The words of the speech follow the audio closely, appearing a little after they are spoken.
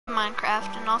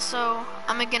Minecraft, and also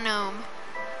I'm a gnome.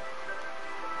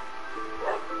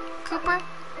 Cooper,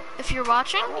 if you're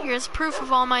watching, here's proof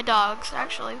of all my dogs,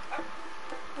 actually.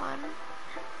 1,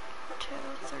 2,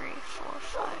 3, 4,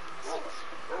 5, 6,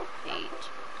 8,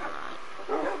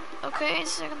 9. Okay,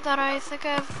 so that I think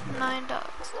I have 9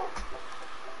 dogs.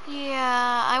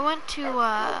 Yeah, I went to,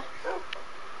 I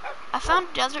found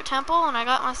a desert temple and I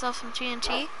got myself some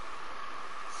TNT.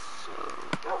 So...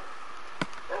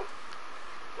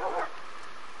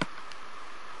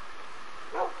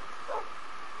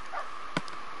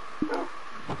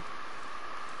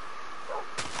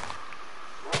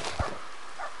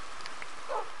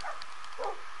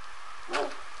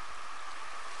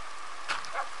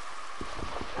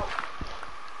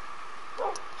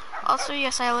 Also,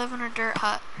 yes, I live in a dirt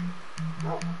hut.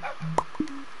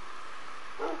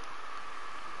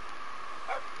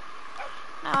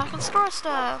 Now I can store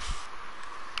stuff.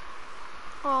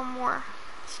 Well, more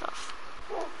stuff.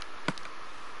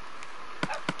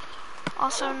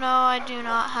 Also, no, I do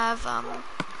not have,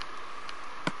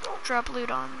 drop loot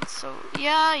on, so,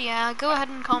 yeah, go ahead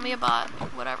and call me a bot,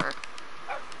 whatever.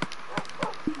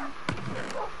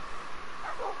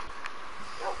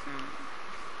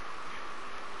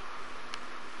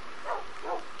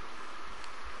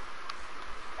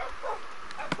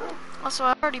 Also,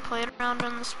 I've already played around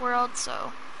in this world,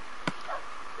 so,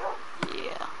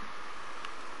 yeah.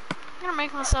 I'm gonna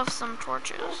make myself some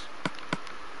torches.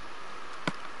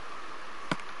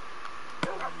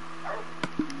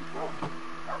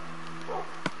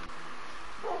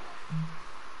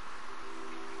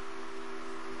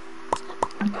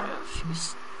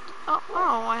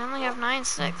 Oh, I only have 9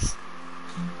 sticks.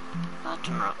 That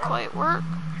did not quite work.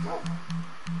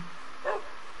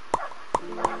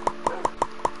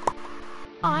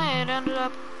 Oh, hey, it ended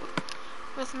up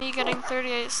with me getting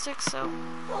 38 sticks, so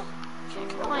can't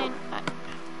complain.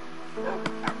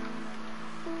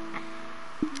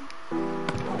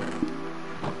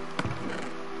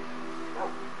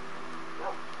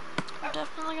 I'm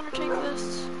definitely gonna take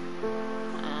this.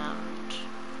 And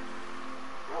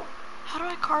how do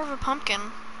I carve a pumpkin?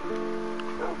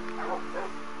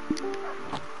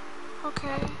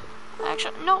 Okay.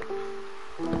 Actually, no.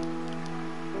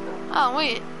 Oh,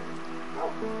 wait.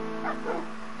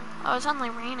 Oh, it's only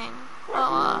raining.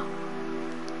 Well,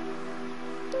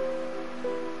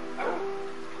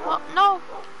 well, no.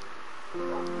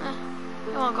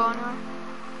 It won't go anywhere.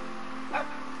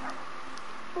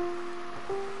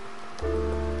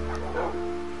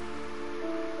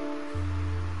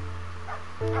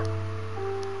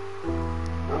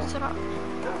 Sit up.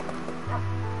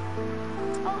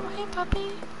 Oh, hey,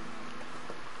 puppy.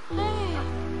 Hey.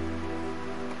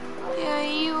 Yeah,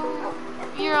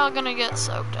 you're all gonna get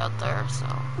soaked out there, so.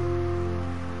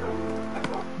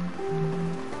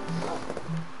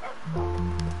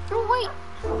 Oh, wait.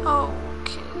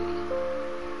 Okay.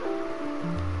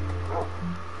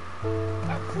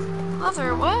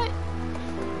 Leather, what?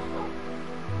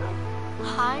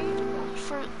 Hide?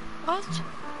 For what?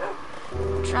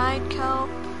 Dried kelp.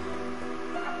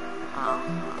 Oh,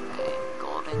 okay.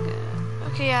 Gold ingot.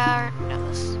 Okay, yeah, I already know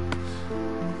this.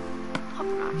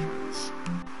 Open options.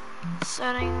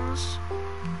 Settings.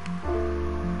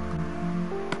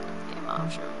 Game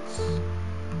options.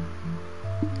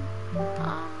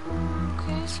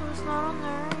 Okay, so it's not on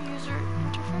there. User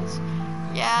interface.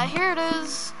 Yeah, here it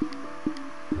is.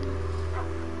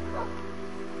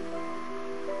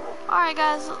 Alright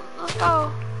guys, let's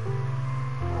go.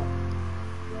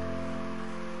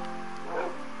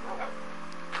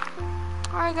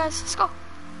 Alright guys, let's go.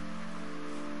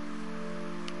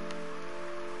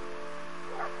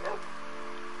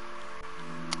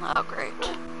 Oh great.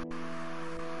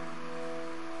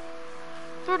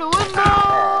 Through the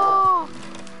window!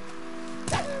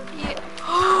 Yeah.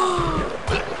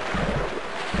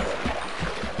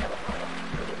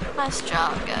 Nice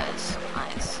job guys,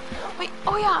 nice. Wait,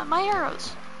 oh yeah, my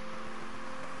arrows.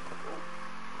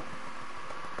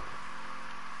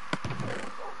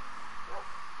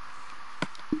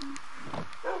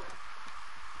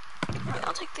 Yeah,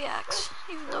 I'll take the axe,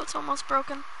 even though it's almost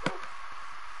broken.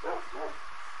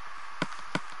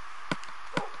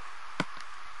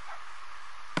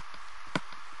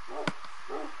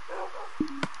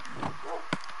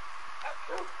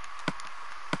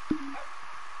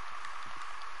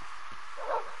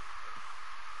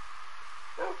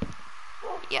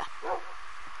 Yeah.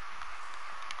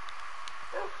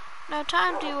 Now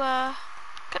time to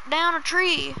cut down a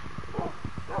tree.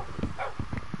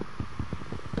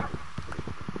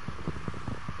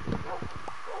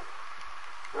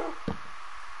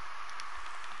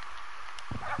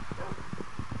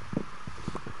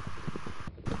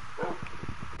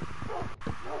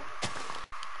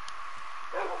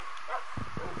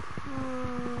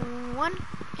 1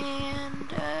 and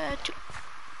 2.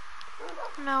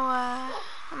 Now,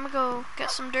 I'm gonna go get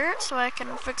some dirt so I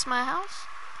can fix my house.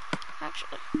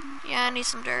 Actually, yeah, I need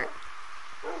some dirt.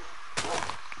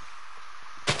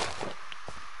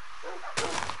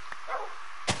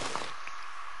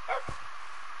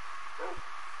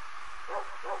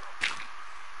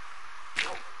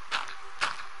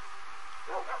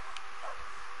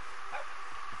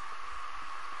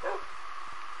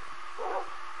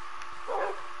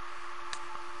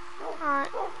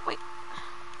 Alright, wait.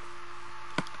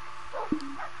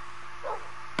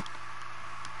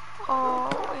 Oh,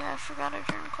 yeah, I forgot I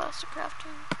turned classic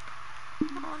crafting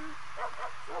on.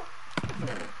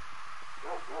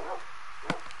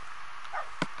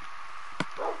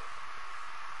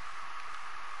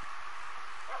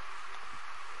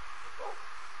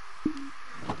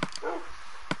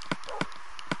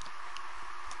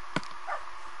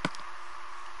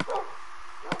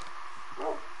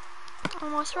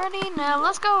 Almost ready. Now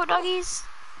let's go, doggies.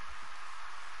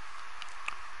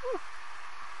 Ooh.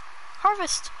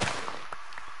 Harvest.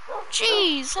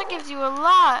 Jeez, that gives you a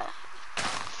lot.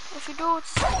 If you do it.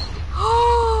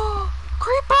 Oh,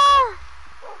 creeper!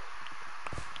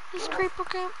 This creeper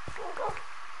camp.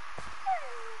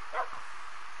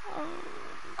 Oh,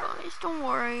 guys, don't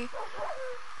worry.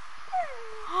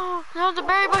 Oh, no, the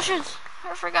berry bushes.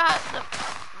 I forgot.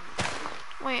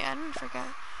 Wait, I didn't forget.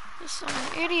 This,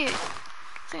 I'm an idiot.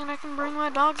 Thinking I can bring my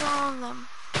dogs around them.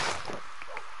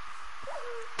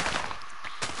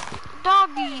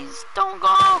 Doggies, don't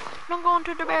go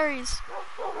into the berries.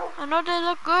 I know they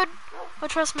look good, but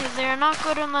trust me, they are not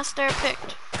good unless they're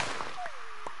picked.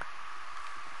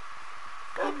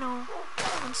 I know,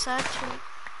 I'm sad too,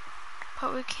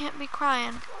 but we can't be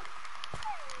crying.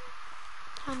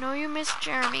 I know you miss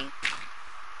Jeremy,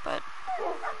 but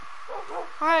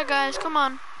alright guys, come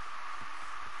on.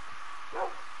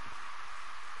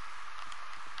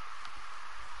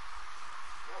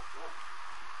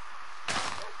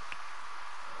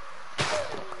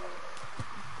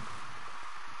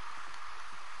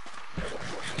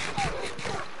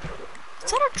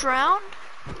 Is that a drowned?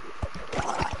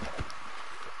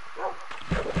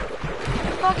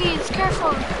 Buggies,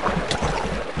 careful.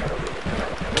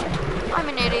 I'm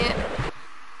an idiot.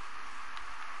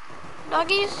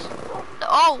 Doggies?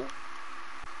 Oh!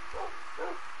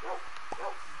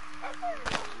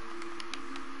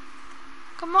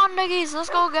 Come on, doggies, let's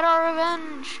go get our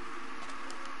revenge.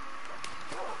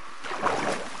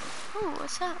 Ooh,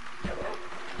 what's that?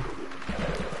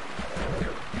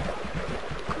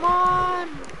 Come on!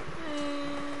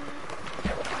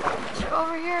 Let's go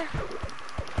over here.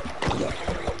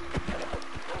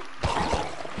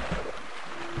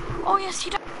 Oh yes, he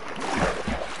died.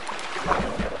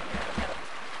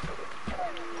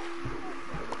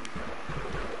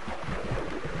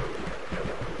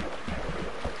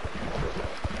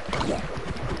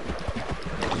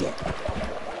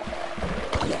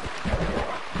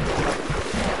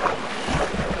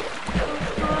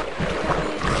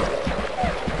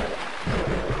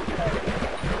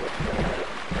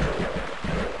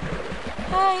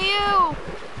 Hey you!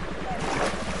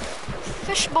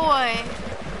 Fish boy!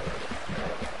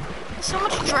 So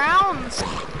much drowns!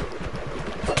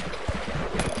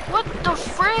 What the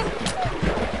frick?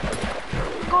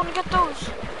 I'm going to get those.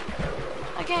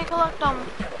 I can't collect them.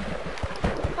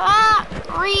 Ah!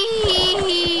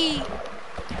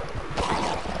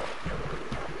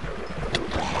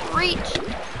 Reach!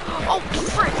 Oh,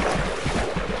 frick!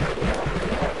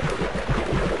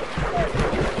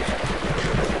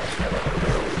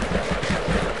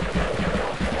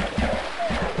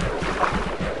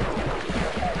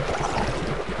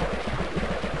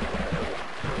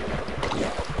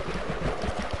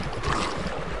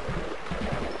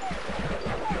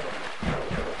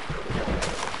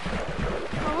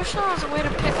 I wish there was a way to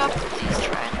pick up these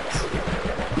trends.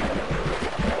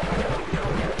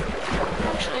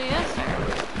 Actually, is there?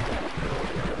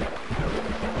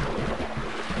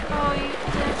 Oh, you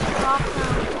have to drop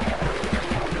them.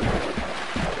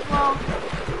 Well,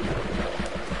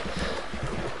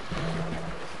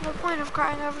 no point of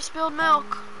crying over spilled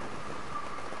milk.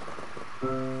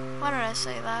 Why did I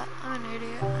say that? I'm an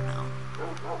idiot, I know.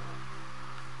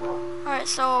 Alright,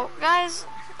 so, guys,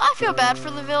 I feel bad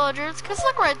for the villagers, because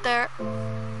look right there.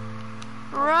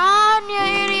 Run, you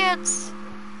idiots!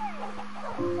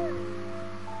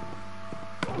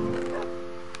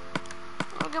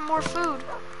 I'll get more food.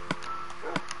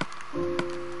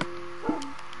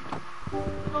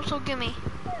 Also, gimme.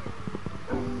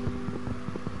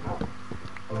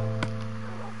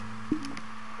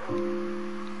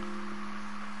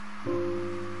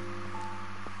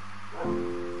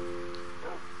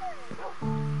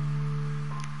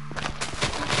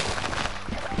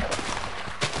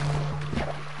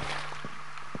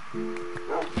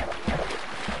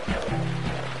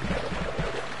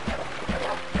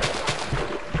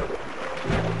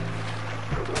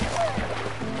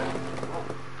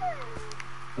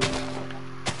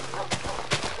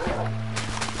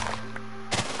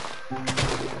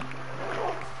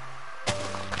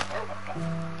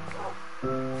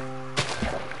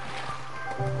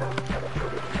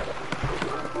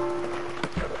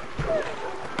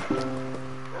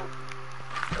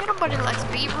 Nobody likes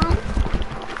beetroot.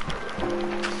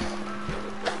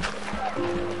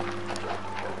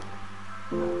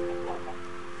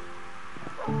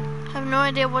 Have no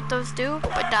idea what those do,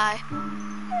 but die.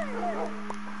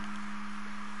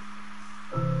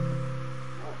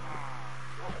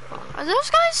 Are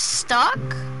those guys stuck?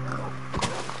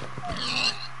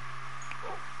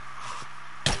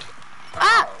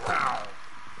 Ah!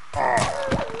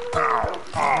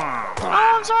 Oh,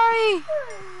 I'm sorry.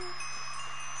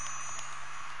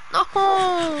 No,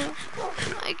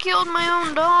 I killed my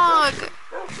own dog.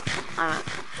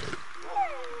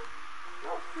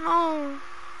 No.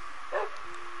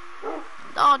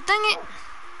 Oh, dang it.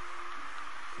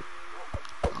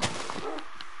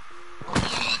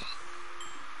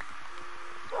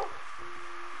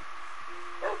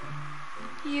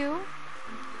 You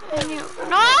and you.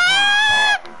 No!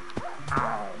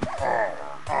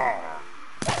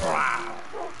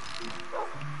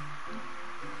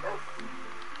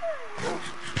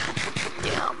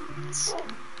 Yums.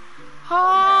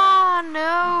 Oh,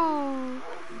 no.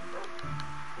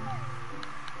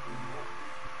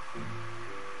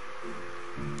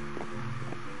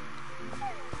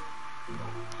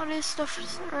 All this stuff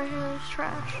is right here is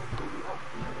trash.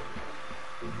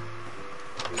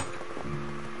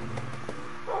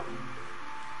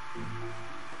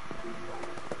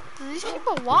 Do these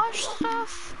people wash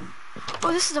stuff?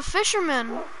 Oh, this is a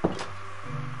fisherman.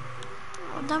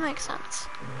 Oh, that makes sense.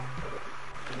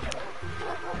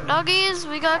 Doggies,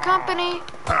 we got company.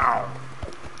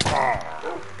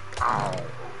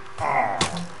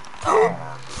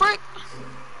 Frick.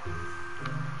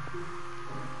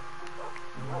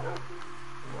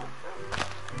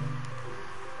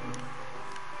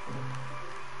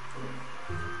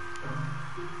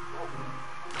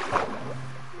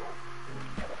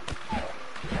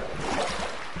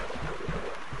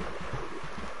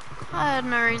 I had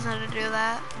no reason to do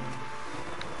that.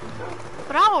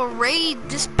 But I will raid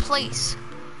this place.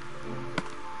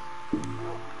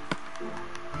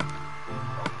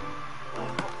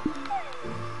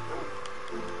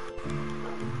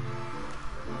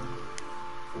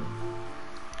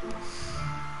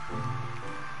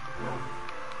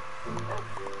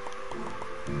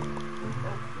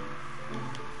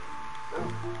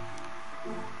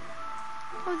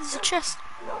 Oh, there's a chest.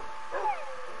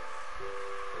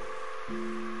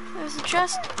 There's a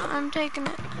chest. I'm taking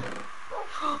it.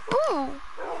 Ooh!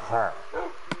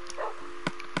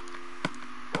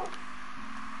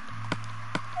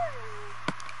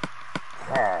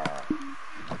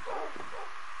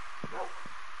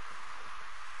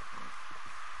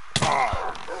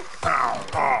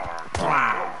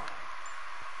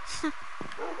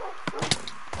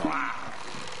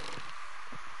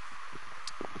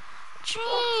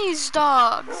 Jeez,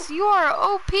 dogs, you are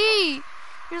OP. You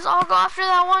just all go after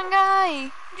that one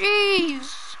guy.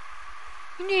 Jeez.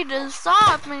 You need to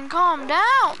stop and calm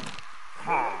down.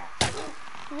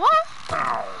 What?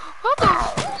 What the?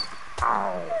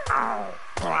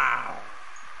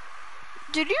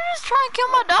 Did you just try and kill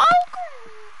my dog?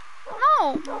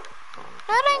 No.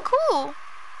 That ain't cool.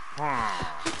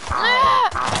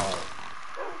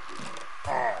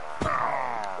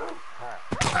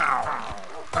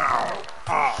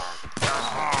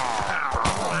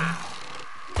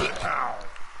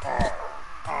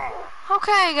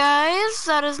 Okay, guys,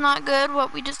 that is not good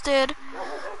what we just did.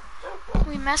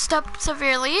 We messed up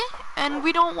severely, and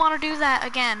we don't want to do that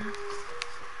again.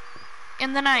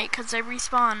 In the night, because they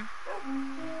respawn.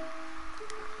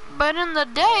 But in the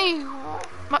day,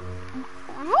 what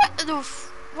the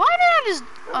why did I just,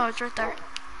 oh, it's right there.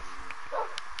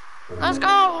 Let's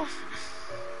go.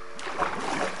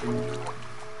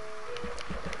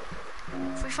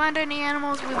 If we find any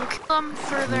animals, we will kill them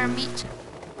for their meat.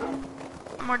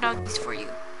 More doggies for you,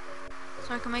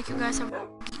 so I can make you guys have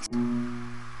doggies.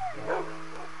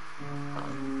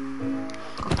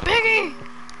 Biggie!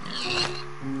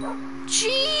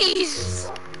 Jeez!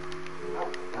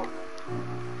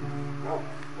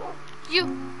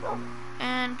 You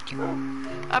and you.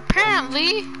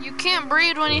 Apparently, you can't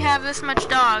breed when you have this much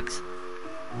dogs.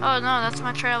 Oh no, that's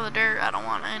my trail of dirt. I don't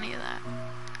want any of that.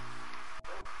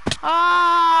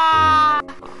 Ah!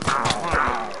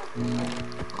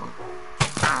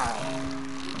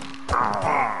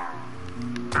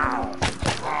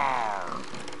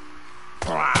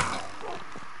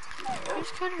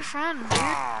 Just killed your friend, dude.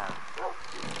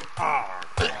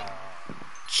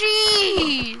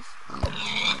 Jeez!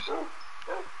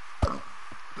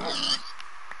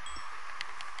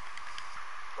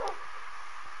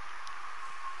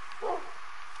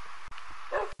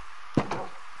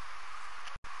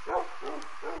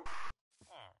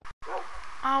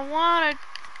 I wanna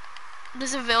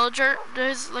There's a villager.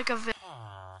 There's like a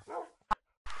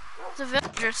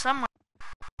villager somewhere.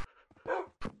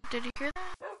 Did you hear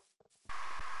that?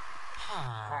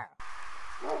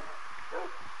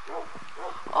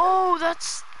 Oh,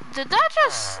 that's... Did that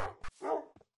just...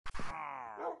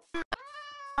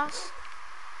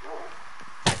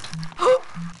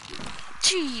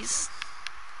 Jeez.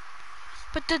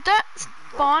 But did that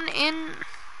spawn in...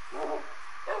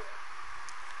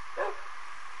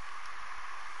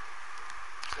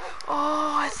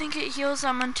 Oh, I think it heals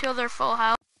them until they're full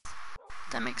health.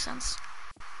 That makes sense.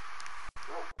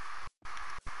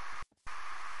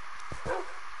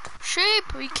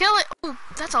 Sheep, we kill it. Oh,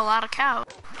 that's a lot of cows.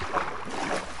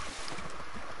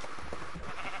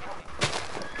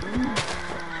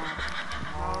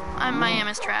 My aim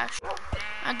is trash.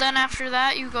 And then after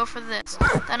that, you go for this.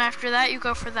 Then after that, you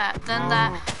go for that. Then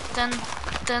that. Then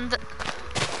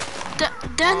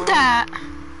that.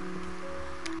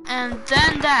 And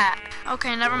then that.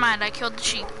 Okay, never mind. I killed the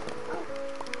sheep.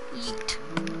 Yeet.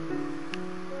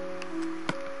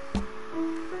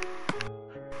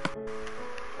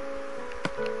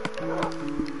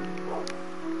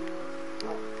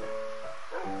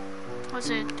 Was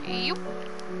it you?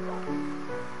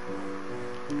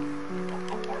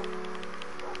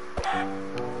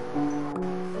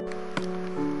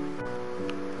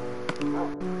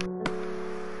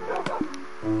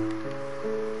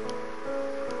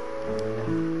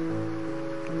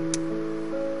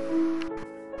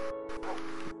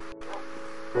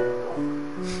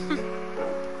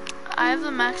 I have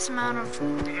the max amount of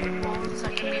wolves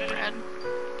that can be bred.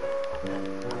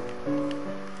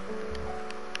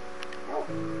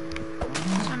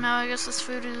 So now I guess this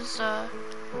food is to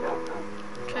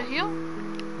heal.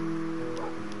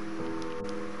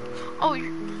 Oh,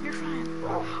 you're fine.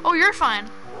 Oh, you're fine.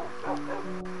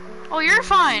 Oh, you're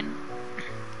fine.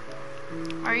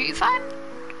 Are you fine?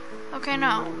 Okay,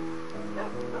 no.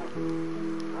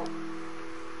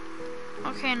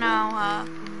 Okay, now,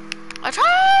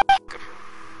 attack!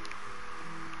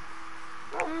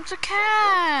 It's a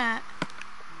cat.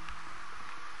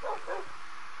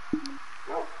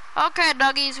 Okay,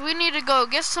 doggies, we need to go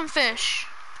get some fish.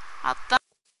 I thought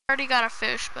I already got a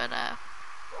fish, but,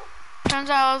 turns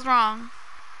out I was wrong.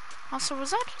 Also,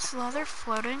 was that just leather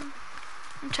floating?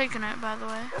 I'm taking it, by the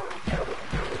way.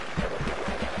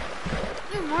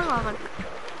 Ooh, more leather.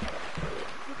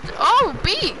 Oh,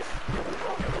 beef!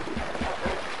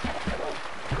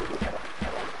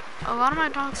 A lot of my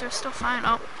dogs are still fine.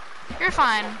 Oh, you're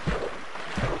fine.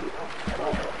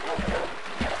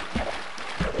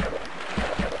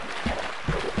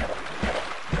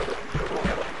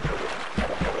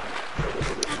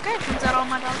 Okay, turns out all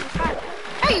my dogs are fine.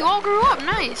 Hey, you all grew up.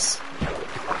 Nice.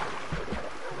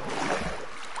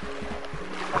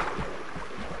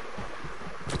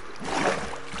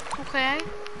 Okay.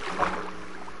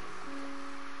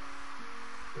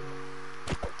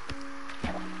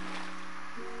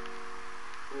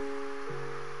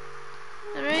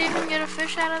 Did I even get a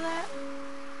fish out of that?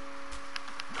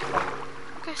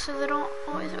 Okay, so they don't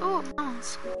always... Ooh,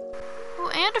 bones. Ooh,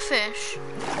 and a fish.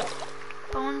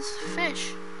 Bones,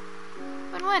 fish.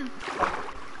 Win-win.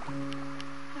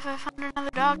 If I find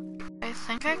another dog, I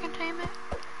think I can tame it.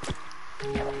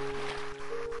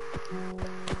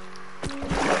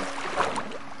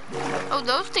 Oh,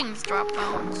 those things drop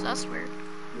bones. That's weird.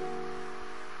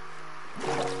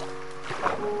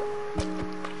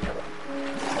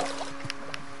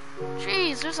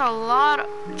 Jeez, there's a lot of...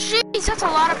 Jeez, that's a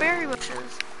lot of berry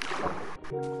bushes.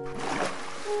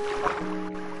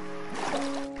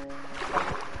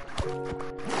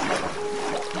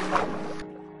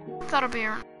 That'll be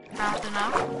around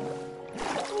enough.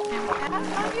 And can I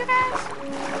find you guys?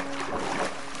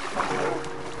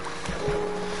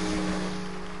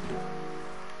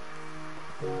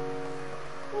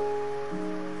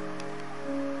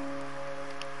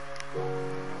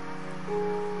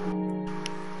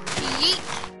 Yeet.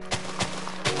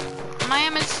 My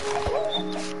aim is...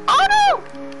 Oh no!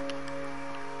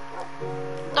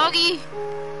 Doggy!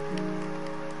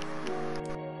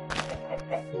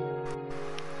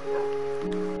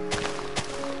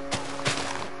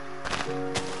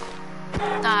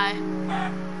 Die.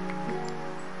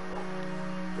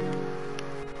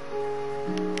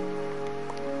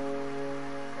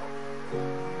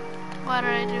 Why did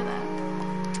I do that?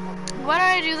 Why did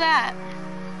I do that?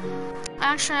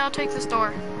 Actually, I'll take this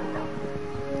door.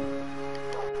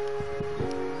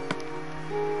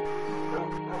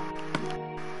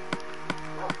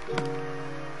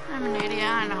 I'm an idiot,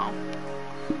 I know.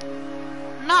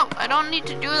 No, I don't need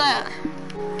to do that.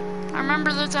 I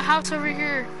remember there's a house over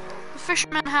here. The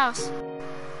fisherman house.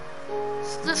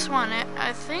 It's this one,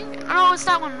 I think. No, it's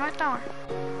that one, right that one.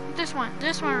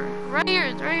 This one, right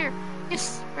here, right here.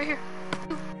 Yes, right here.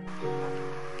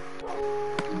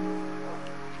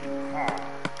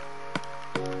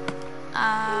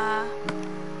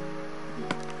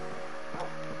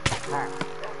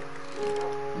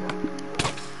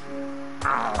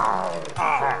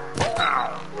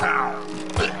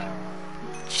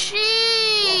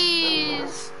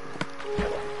 Jeez!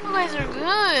 You guys are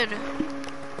good.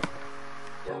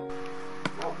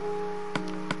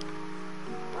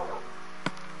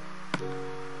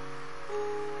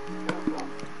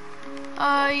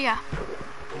 Yeah.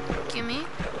 Gimme.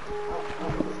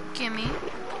 Gimme.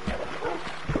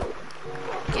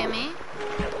 Gimme.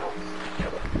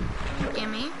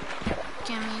 Gimme.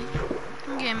 Gimme.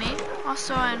 Gimme.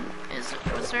 Also,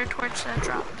 was there a torch that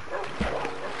dropped?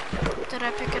 Did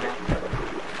I pick it up?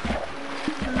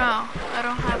 No, I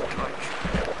don't have a torch.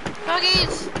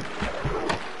 Doggies!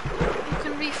 You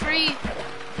can be free.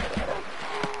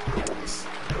 Yes.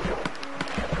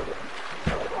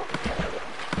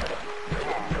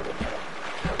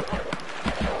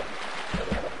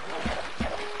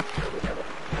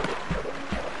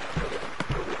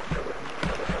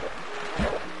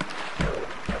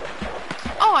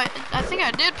 Oh, I think I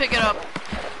did pick it up.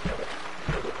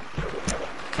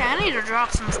 Okay, I need to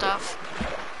drop some stuff.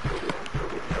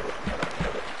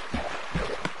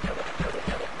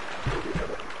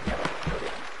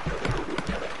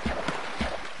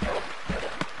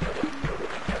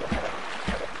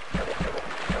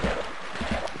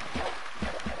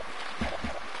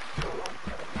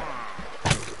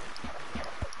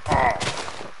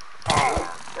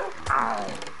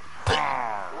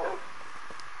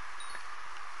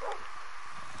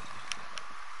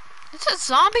 It's a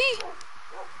zombie?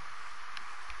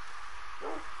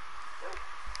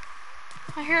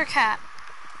 I hear a cat.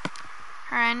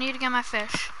 Alright, I need to get my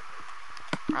fish.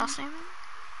 Raw salmon?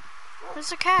 Where's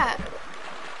the cat?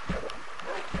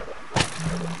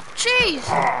 Jeez!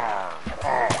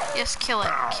 Yes, kill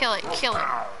it. Kill it. Kill it.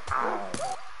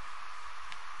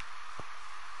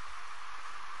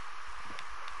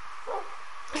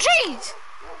 Jeez!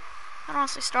 That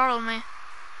honestly startled me.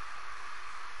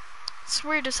 It's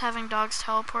weird just having dogs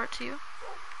teleport to you.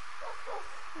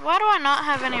 Why do I not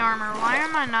have any armor? Why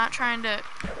am I not trying to...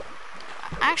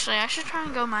 Actually, I should try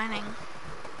and go mining.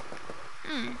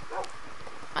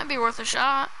 Might be worth a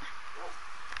shot.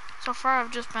 So far,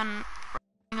 I've just been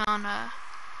working on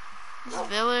this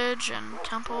village and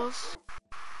temples.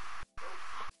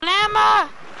 Llama!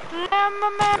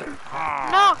 Llama man!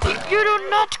 No! You do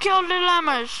not kill the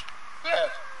llamas!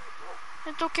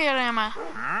 It's okay, llama.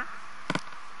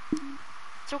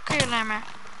 It's okay, llama.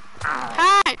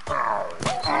 Hi! Do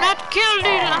not kill the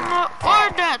llama or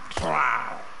that!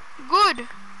 Good!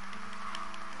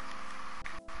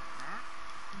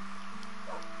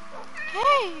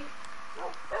 Hey!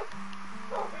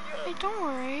 Hey, don't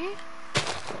worry.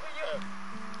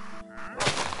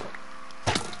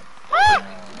 Ah!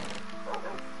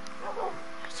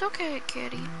 It's okay,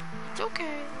 kitty. It's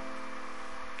okay.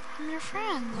 I'm your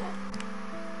friend.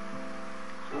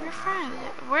 I'm your friend.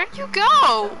 Where'd you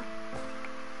go?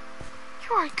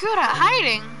 You are good at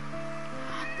hiding.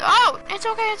 Oh, it's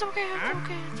okay, it's okay, it's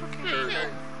okay, it's okay.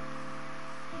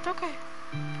 It's okay.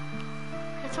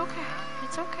 It's okay,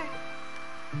 it's okay.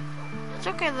 It's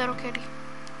okay, little kitty.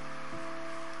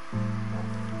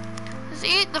 Just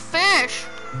eat the fish.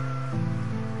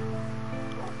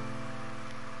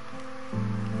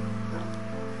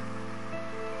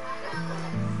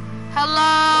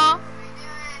 Hello?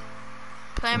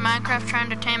 Playing Minecraft trying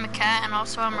to tame a cat, and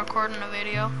also I'm recording a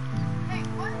video. Hey,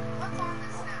 what's on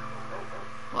this now?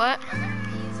 What? Are there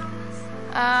bees on this?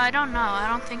 I don't know. I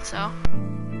don't think so.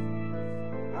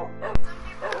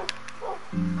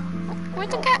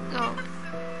 Where'd the cat go?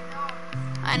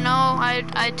 I know,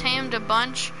 I tamed a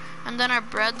bunch, and then I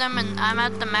bred them, and I'm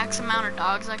at the max amount of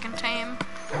dogs I can tame.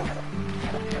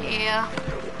 Yeah.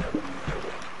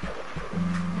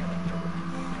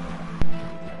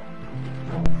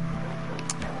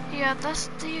 Yeah,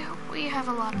 we have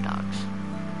a lot of dogs.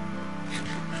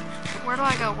 Where do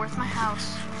I go? Where's my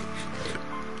house?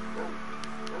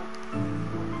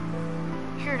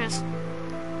 Here it is.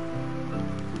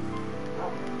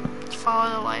 Just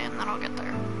follow the light and then I'll get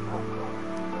there.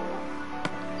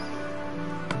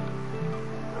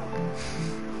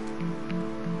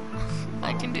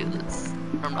 I can do this.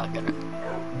 I'm not gonna.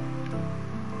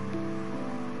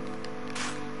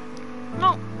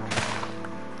 No!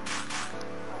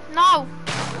 No!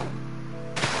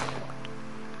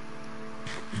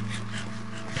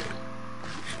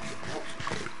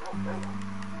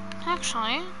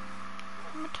 Actually, I'm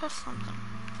gonna test something.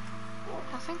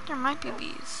 I think there might be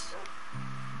bees.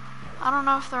 I don't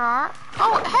know if there are.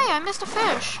 Oh, hey, I missed a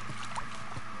fish.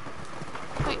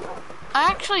 Wait, I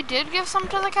actually did give some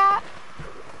to the cat.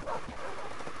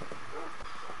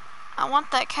 I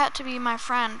want that cat to be my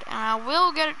friend, and I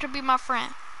will get it to be my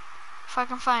friend if I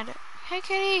can find it. Hey,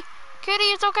 kitty. Kitty,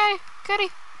 it's okay. Kitty.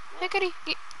 Hey, kitty.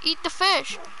 Eat the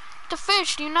fish. The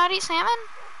fish. Do you not eat salmon?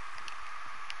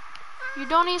 You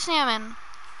don't eat salmon.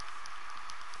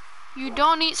 You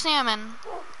don't eat salmon.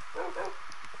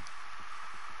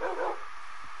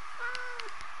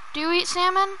 Do you eat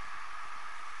salmon?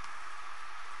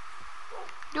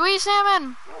 Do you eat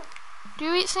salmon? Do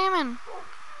you eat salmon?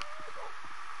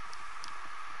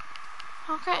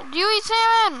 Okay. Do you eat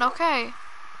salmon? Okay.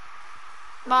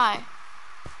 Bye.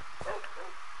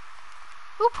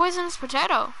 Ooh, poisonous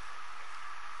potato.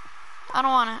 I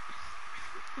don't want it.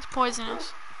 It's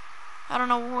poisonous. I don't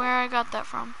know where I got that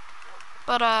from.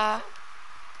 But, I'm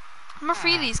gonna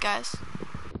free these guys.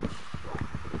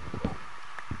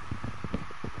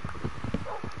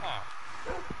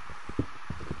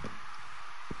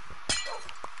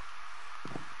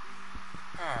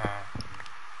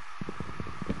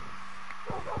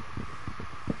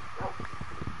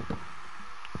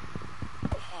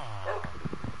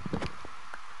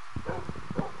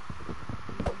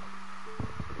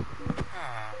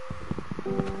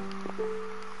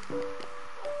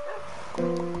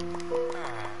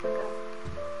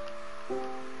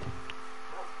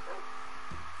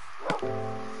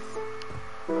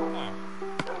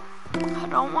 I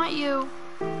don't want you.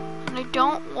 And I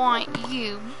don't want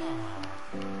you.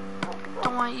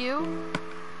 Don't want you.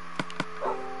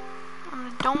 And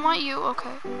I don't want you.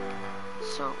 Okay.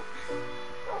 So.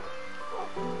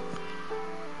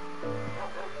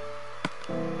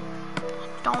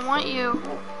 Don't want you.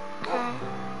 Okay.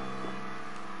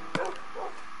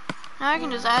 Now I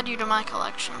can just add you to my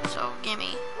collection, so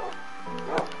gimme.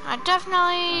 I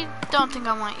definitely don't think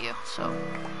I want you, so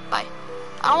bye.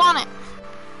 I don't want it.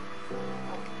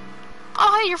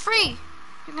 Oh, hey, you're free.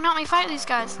 You can help me fight these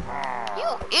guys. You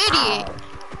idiot.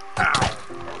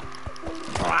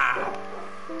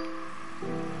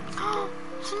 Oh,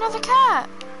 it's another cat.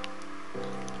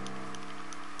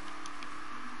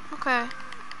 Okay.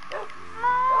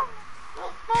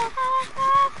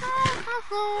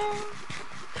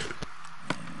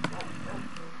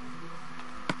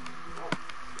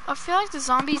 I feel like the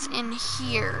zombie's in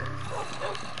here.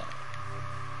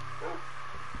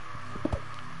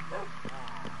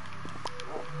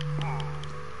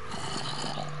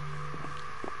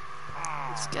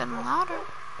 It's getting louder.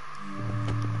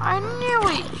 I knew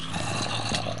it!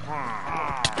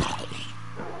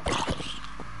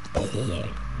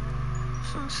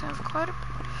 Seems to have quite a...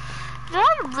 Did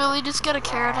I really just get a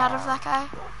carrot out of that guy?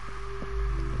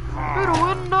 Through the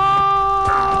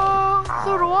window!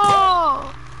 Through the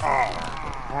wall! I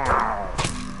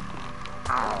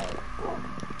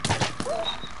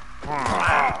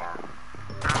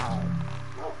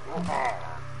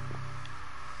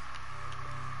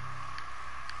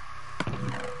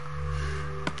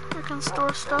can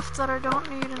store stuff that I don't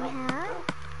need in here,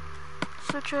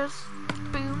 such as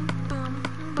boom, boom,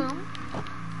 and boom.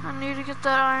 I need to get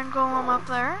that iron golem up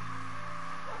there.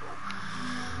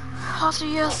 Also,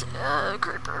 yes,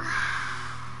 creeper.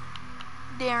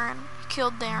 Darren.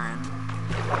 Killed Darren.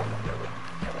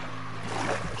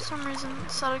 For some reason, it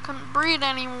said I couldn't breed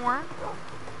anymore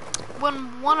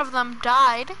when one of them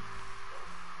died.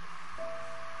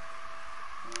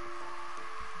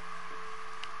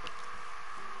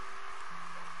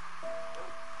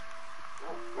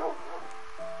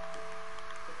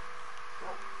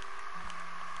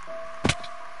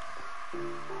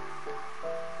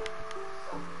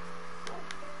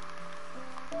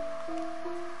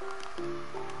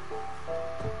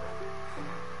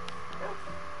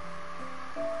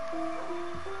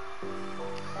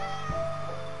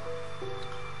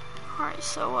 Alright,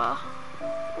 so,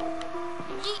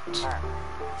 yeet.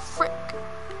 Frick.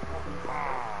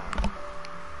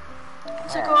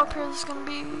 Once I go up here, there's gonna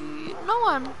be no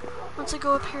one. Once I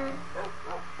go up here.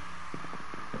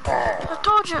 I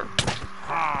told you.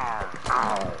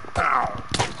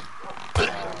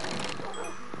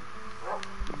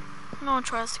 No one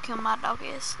tries to kill my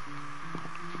doggies.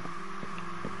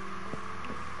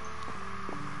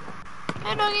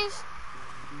 Hey, doggies.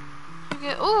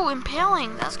 Ooh,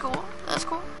 impaling. That's cool. That's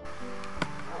cool.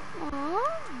 Ooh,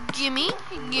 gimme,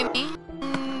 gimme,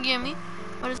 gimme.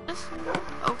 What is this?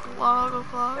 Oak log,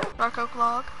 dark oak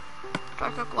log,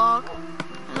 dark oak log.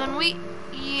 And then wheat.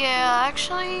 Yeah,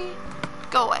 actually,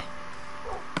 go away.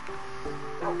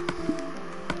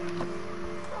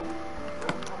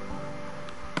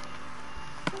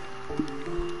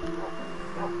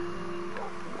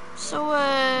 So,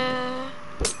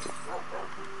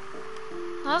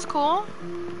 that's cool.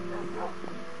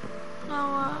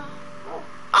 Now,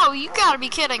 oh, you gotta be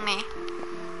kidding me.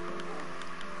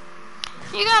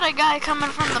 You got a guy coming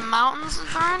from the mountains.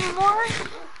 Is there any more?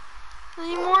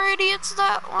 Any more idiots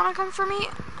that want to come for me?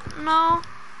 No.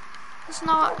 That's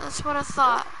not, that's what I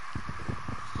thought.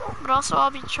 But also,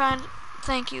 I'll be trying to,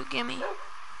 thank you, gimme.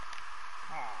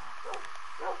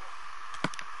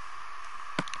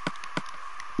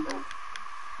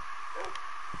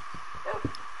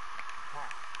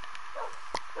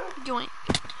 Yoink.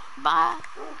 Bye.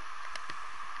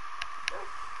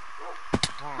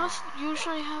 Must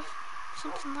usually have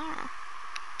something there.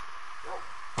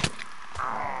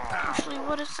 Actually,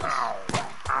 what is this?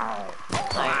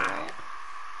 Right.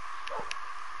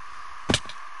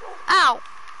 Ow!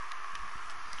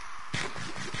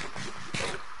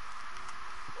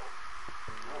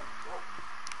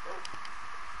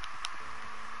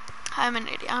 I'm an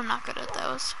idiot. I'm not good at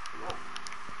those.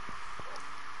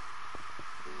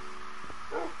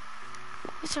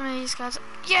 Some of these guys.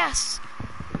 Yes!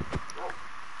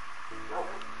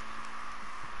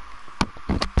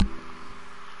 In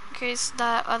case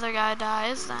that other guy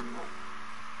dies, then.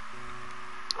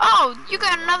 Oh, you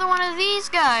got another one of these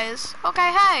guys.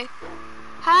 Okay, hey.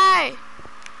 Hi.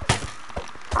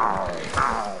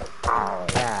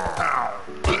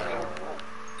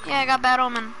 Yeah, I got Bad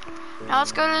Omen. Now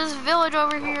let's go to this village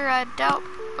over here. I doubt.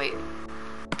 Wait.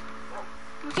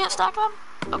 You can't stack them?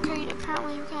 Okay,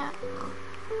 apparently you can't.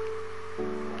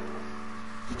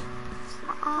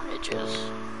 Oranges.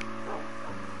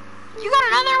 You got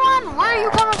another one? Where are you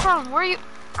coming from? Where are you?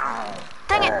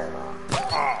 Dang it.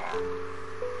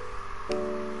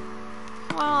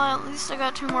 Well, at least I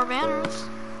got 2 more banners.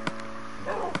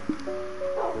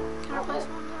 Can I place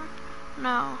one there?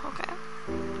 No, okay.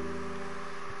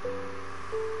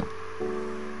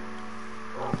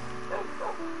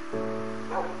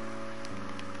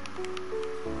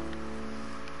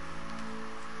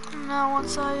 Now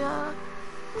once I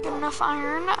get enough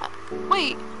iron,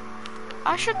 wait,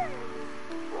 I should,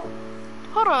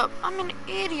 hold up, I'm an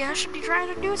idiot, I should be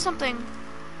trying to do something.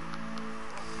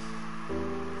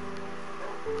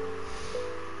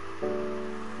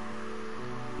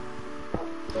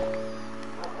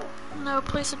 No,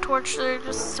 place a torch there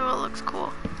just so it looks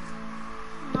cool.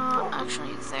 No,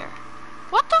 actually it's there.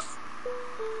 What the f?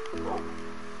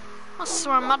 I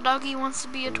swear my doggy wants to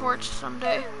be a torch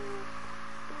someday.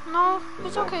 No,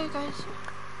 it's okay, guys.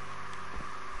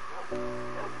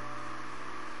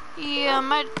 Yeah,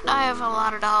 I have a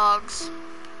lot of dogs.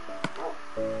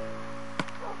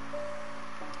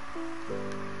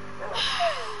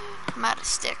 I'm out of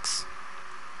sticks.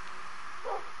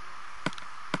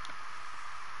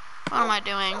 What am I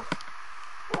doing?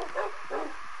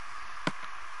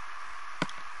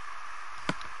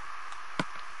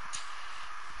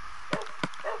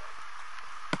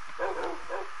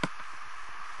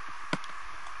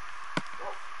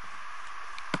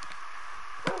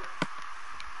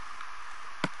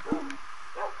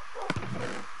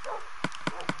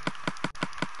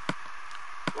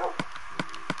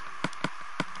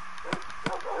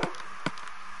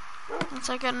 Once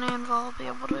I get an anvil, I'll be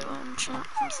able to enchant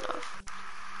some stuff.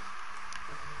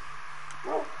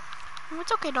 Oh,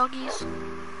 it's okay, doggies.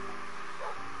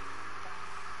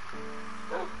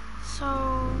 So...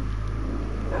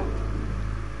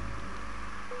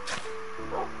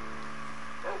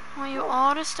 I want you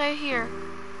all to stay here.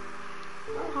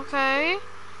 Okay?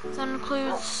 That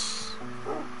includes...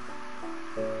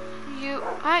 you...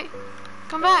 Hey!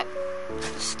 Come back!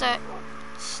 Stay.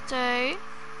 Stay.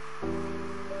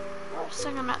 Just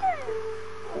a second.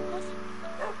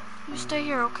 You stay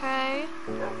here, okay?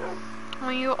 I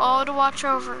want you all to watch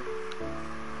over.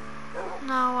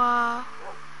 Now,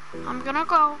 I'm gonna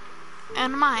go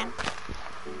and mine.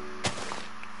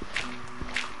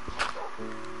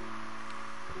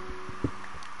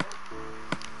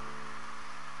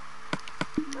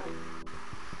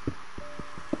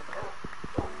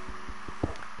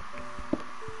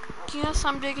 Yes,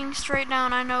 I'm digging straight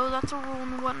down. I know that's a rule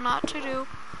and what not to do.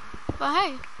 But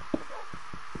hey,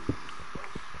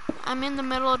 I'm in the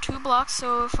middle of 2 blocks,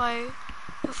 so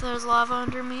if there's lava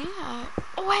under me, oh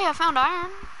hey, I found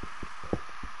iron.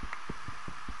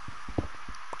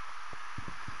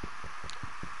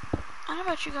 I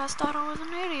bet you guys thought I was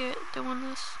an idiot doing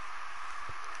this.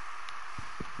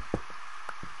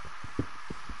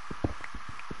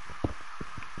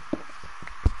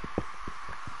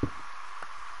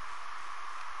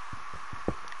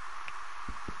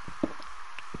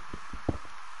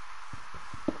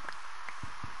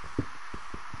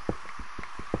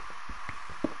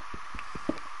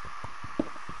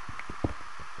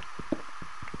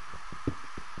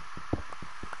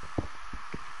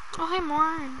 Oh, hey,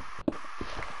 Maureen.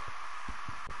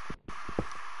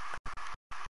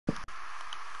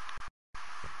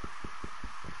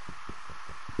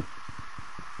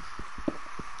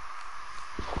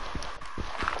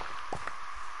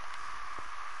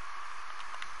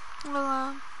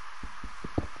 Well,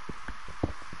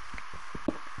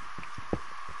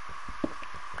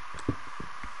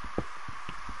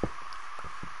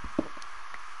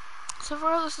 so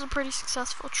far this is a pretty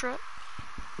successful trip.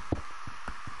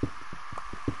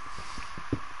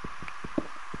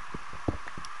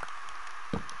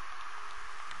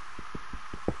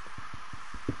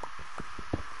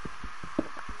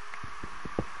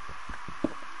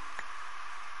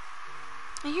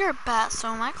 I hear a bat, so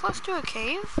am I close to a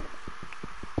cave?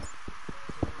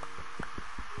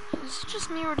 Is it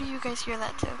just me, or do you guys hear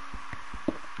that too?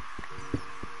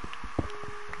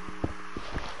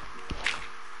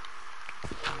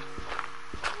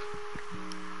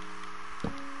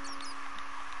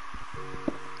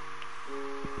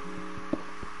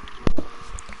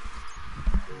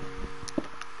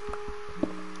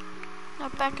 Now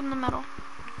back in the middle.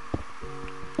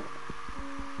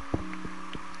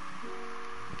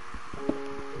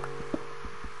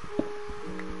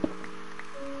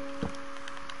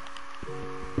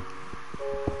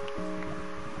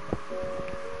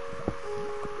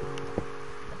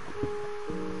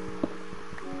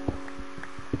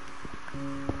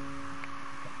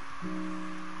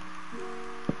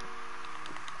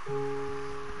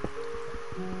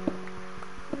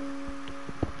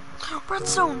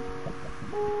 Redstone!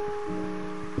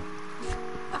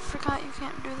 I forgot you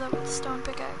can't do that with the stone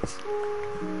pickaxe.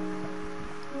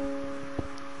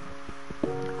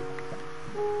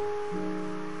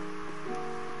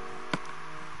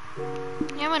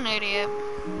 I'm an idiot.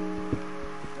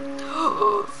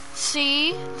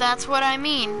 See? That's what I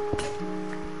mean.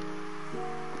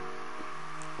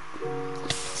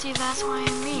 See, that's what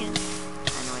I mean.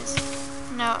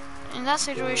 Anyways, no, in that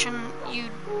situation,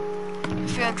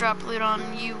 if you had dropped loot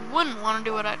on, you wouldn't want to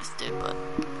do what I just did, but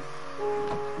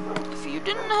if you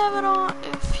didn't have it on,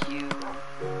 if you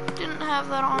didn't have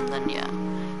that on, then yeah,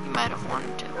 you might have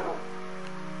wanted to.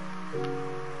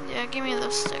 Yeah, give me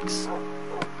those sticks.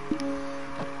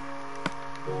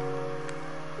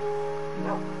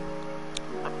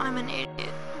 I'm an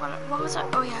idiot. What was that?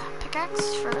 Oh yeah,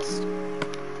 pickaxe first.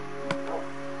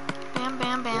 Bam,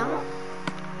 bam, bam.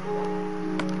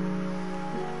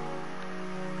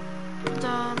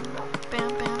 Done. Bam,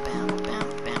 bam, bam, bam,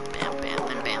 bam, bam, bam,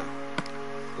 and bam.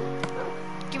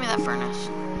 Give me that furnace.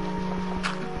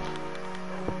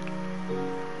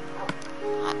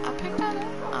 I picked that up?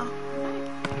 Oh.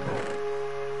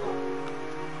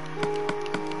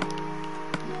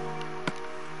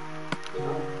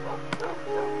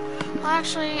 Well,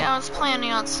 actually, I was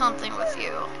planning on something with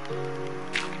you.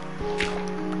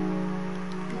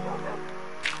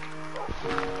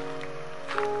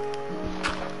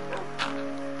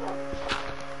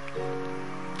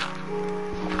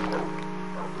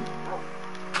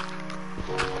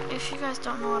 If you guys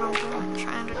don't know what I'm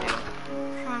trying to do,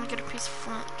 I'm trying to get a piece of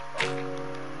flint.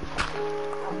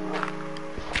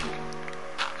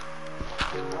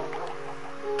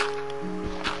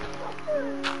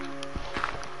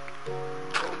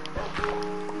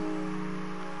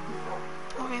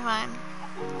 Okay, fine.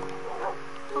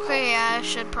 Okay, yeah, I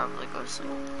should probably go to sleep.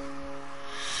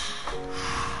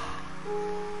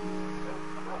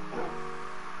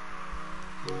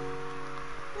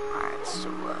 Alright, so,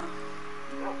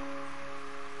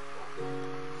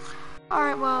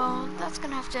 alright, well, that's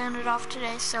gonna have to end it off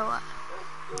today, so,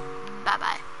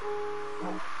 bye-bye.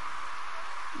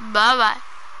 Bye-bye.